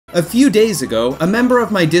A few days ago, a member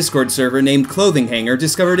of my Discord server named Clothing Hanger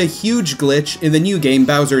discovered a huge glitch in the new game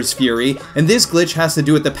Bowser's Fury, and this glitch has to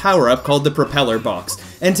do with the power-up called the Propeller Box.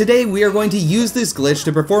 And today we are going to use this glitch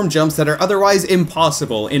to perform jumps that are otherwise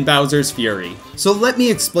impossible in Bowser's Fury. So let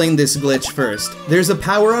me explain this glitch first. There's a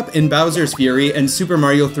power-up in Bowser's Fury and Super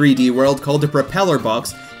Mario 3D World called the Propeller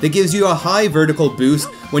Box that gives you a high vertical boost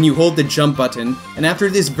when you hold the jump button, and after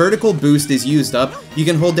this vertical boost is used up, you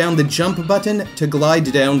can hold down the jump button to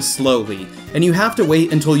glide down slowly, and you have to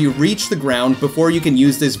wait until you reach the ground before you can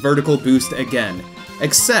use this vertical boost again.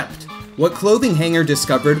 Except, what Clothing Hanger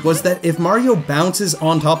discovered was that if Mario bounces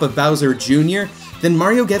on top of Bowser Jr., then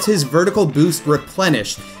Mario gets his vertical boost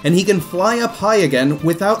replenished, and he can fly up high again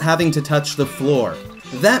without having to touch the floor.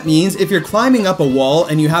 That means if you're climbing up a wall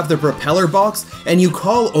and you have the Propeller Box and you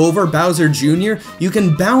call over Bowser Jr., you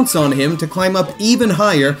can bounce on him to climb up even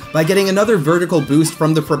higher by getting another vertical boost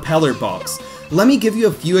from the Propeller Box. Let me give you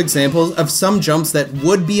a few examples of some jumps that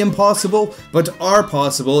would be impossible, but are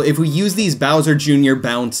possible if we use these Bowser Jr.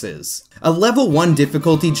 bounces. A level 1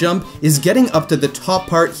 difficulty jump is getting up to the top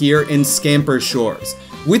part here in Scamper Shores.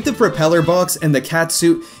 With the Propeller Box and the cat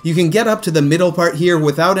suit, you can get up to the middle part here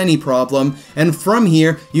without any problem, and from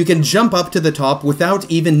here, you can jump up to the top without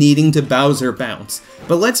even needing to Bowser bounce.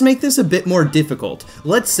 But let's make this a bit more difficult.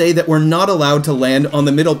 Let's say that we're not allowed to land on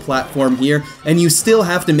the middle platform here, and you still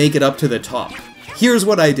have to make it up to the top. Here's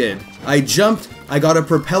what I did. I jumped, I got a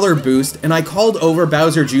propeller boost, and I called over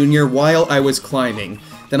Bowser Jr. while I was climbing.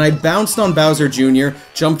 Then I bounced on Bowser Jr.,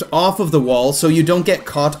 jumped off of the wall so you don't get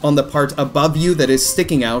caught on the part above you that is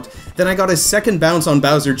sticking out. Then I got a second bounce on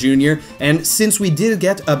Bowser Jr., and since we did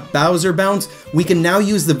get a Bowser bounce, we can now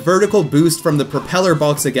use the vertical boost from the Propeller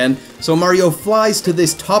Box again, so Mario flies to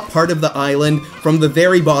this top part of the island from the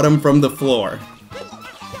very bottom from the floor.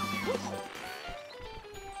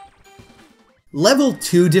 Level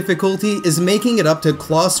 2 difficulty is making it up to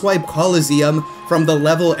Claw Swipe Coliseum from the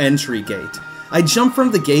level entry gate. I jump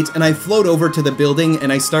from the gate and I float over to the building and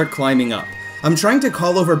I start climbing up. I'm trying to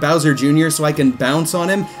call over Bowser Jr. so I can bounce on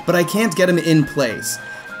him, but I can't get him in place.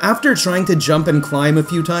 After trying to jump and climb a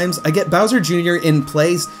few times, I get Bowser Jr. in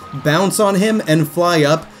place, bounce on him, and fly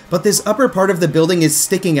up, but this upper part of the building is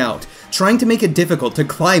sticking out, trying to make it difficult to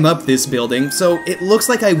climb up this building, so it looks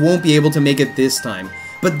like I won't be able to make it this time.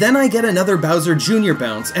 But then I get another Bowser Jr.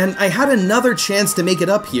 bounce, and I had another chance to make it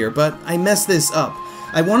up here, but I messed this up.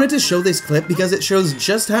 I wanted to show this clip because it shows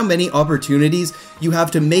just how many opportunities you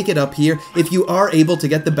have to make it up here if you are able to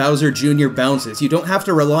get the Bowser Jr. bounces. You don't have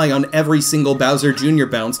to rely on every single Bowser Jr.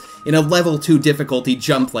 bounce in a level 2 difficulty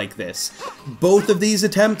jump like this. Both of these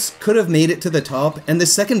attempts could have made it to the top, and the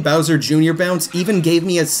second Bowser Jr. bounce even gave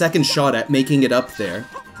me a second shot at making it up there.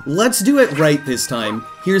 Let's do it right this time.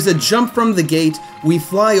 Here's a jump from the gate, we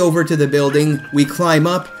fly over to the building, we climb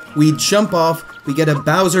up, we jump off, we get a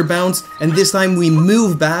Bowser bounce, and this time we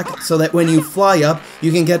move back so that when you fly up,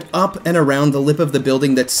 you can get up and around the lip of the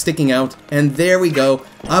building that's sticking out, and there we go,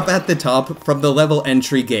 up at the top from the level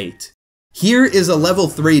entry gate. Here is a level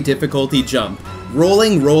 3 difficulty jump,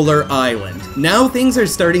 Rolling Roller Island. Now things are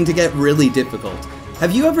starting to get really difficult.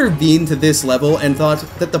 Have you ever been to this level and thought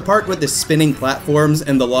that the part with the spinning platforms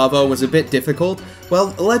and the lava was a bit difficult?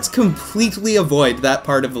 Well, let's completely avoid that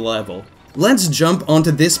part of the level. Let's jump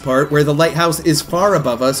onto this part where the lighthouse is far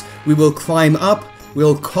above us, we will climb up,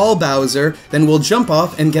 we'll call Bowser, then we'll jump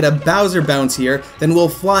off and get a Bowser bounce here, then we'll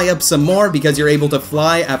fly up some more because you're able to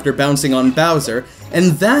fly after bouncing on Bowser,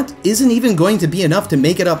 and that isn't even going to be enough to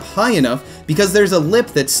make it up high enough because there's a lip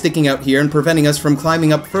that's sticking out here and preventing us from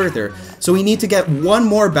climbing up further. So we need to get one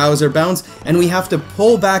more Bowser bounce, and we have to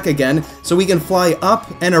pull back again so we can fly up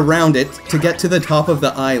and around it to get to the top of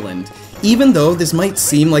the island. Even though this might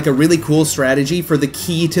seem like a really cool strategy for the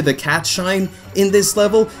key to the cat shine in this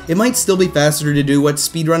level, it might still be faster to do what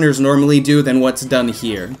speedrunners normally do than what's done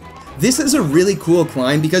here. This is a really cool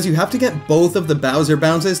climb because you have to get both of the Bowser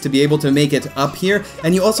bounces to be able to make it up here,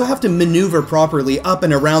 and you also have to maneuver properly up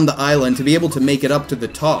and around the island to be able to make it up to the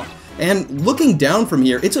top. And looking down from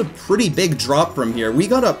here, it's a pretty big drop from here. We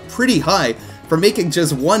got up pretty high for making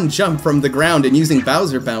just one jump from the ground and using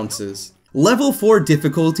Bowser bounces. Level 4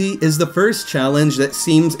 difficulty is the first challenge that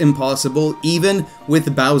seems impossible even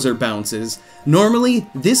with Bowser bounces. Normally,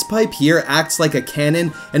 this pipe here acts like a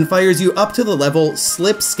cannon and fires you up to the level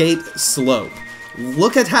Slip Skate Slope.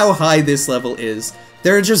 Look at how high this level is.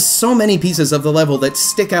 There are just so many pieces of the level that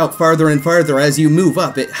stick out farther and farther as you move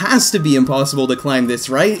up. It has to be impossible to climb this,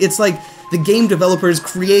 right? It's like the game developers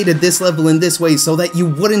created this level in this way so that you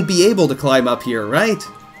wouldn't be able to climb up here, right?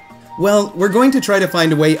 Well, we're going to try to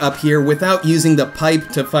find a way up here without using the pipe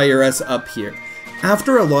to fire us up here.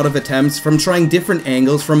 After a lot of attempts from trying different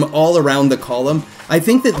angles from all around the column, I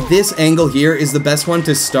think that this angle here is the best one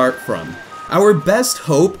to start from. Our best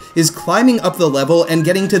hope is climbing up the level and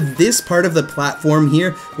getting to this part of the platform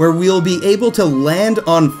here where we'll be able to land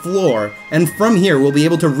on floor, and from here we'll be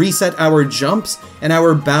able to reset our jumps and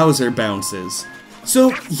our Bowser bounces.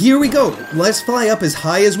 So here we go, let's fly up as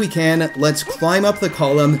high as we can, let's climb up the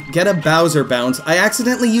column, get a Bowser bounce. I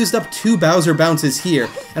accidentally used up 2 Bowser bounces here,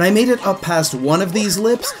 and I made it up past one of these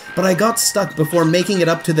lips, but I got stuck before making it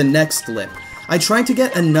up to the next lip. I tried to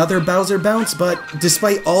get another Bowser bounce, but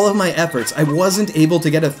despite all of my efforts, I wasn't able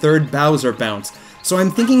to get a 3rd Bowser bounce. So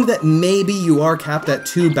I'm thinking that maybe you are capped at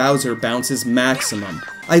 2 Bowser bounces maximum.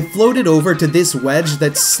 I floated over to this wedge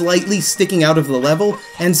that's slightly sticking out of the level,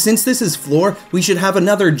 and since this is floor, we should have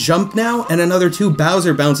another jump now and another 2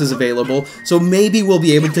 Bowser bounces available, so maybe we'll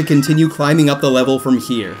be able to continue climbing up the level from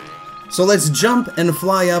here. So let's jump and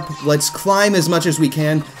fly up, let's climb as much as we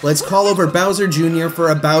can, let's call over Bowser Jr.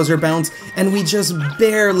 for a Bowser bounce, and we just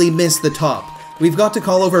barely missed the top. We've got to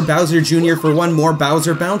call over Bowser Jr. for one more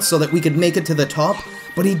Bowser bounce so that we could make it to the top,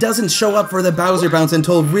 but he doesn't show up for the Bowser bounce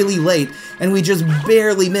until really late, and we just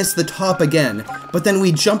barely miss the top again. But then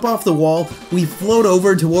we jump off the wall, we float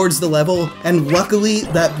over towards the level, and luckily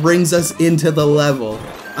that brings us into the level.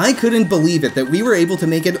 I couldn't believe it that we were able to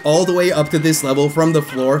make it all the way up to this level from the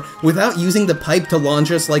floor without using the pipe to launch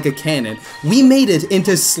us like a cannon. We made it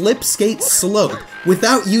into Slip Skate Slope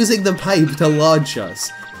without using the pipe to launch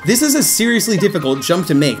us. This is a seriously difficult jump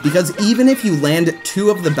to make because even if you land 2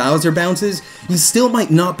 of the Bowser bounces, you still might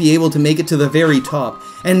not be able to make it to the very top,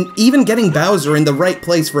 and even getting Bowser in the right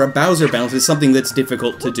place for a Bowser bounce is something that's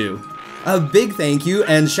difficult to do. A big thank you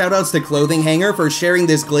and shoutouts to Clothing Hanger for sharing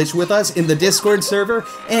this glitch with us in the Discord server,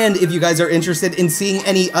 and if you guys are interested in seeing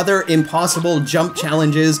any other impossible jump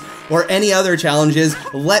challenges or any other challenges,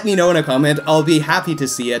 let me know in a comment, I'll be happy to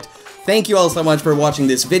see it. Thank you all so much for watching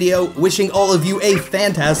this video, wishing all of you a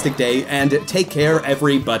fantastic day, and take care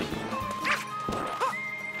everybody.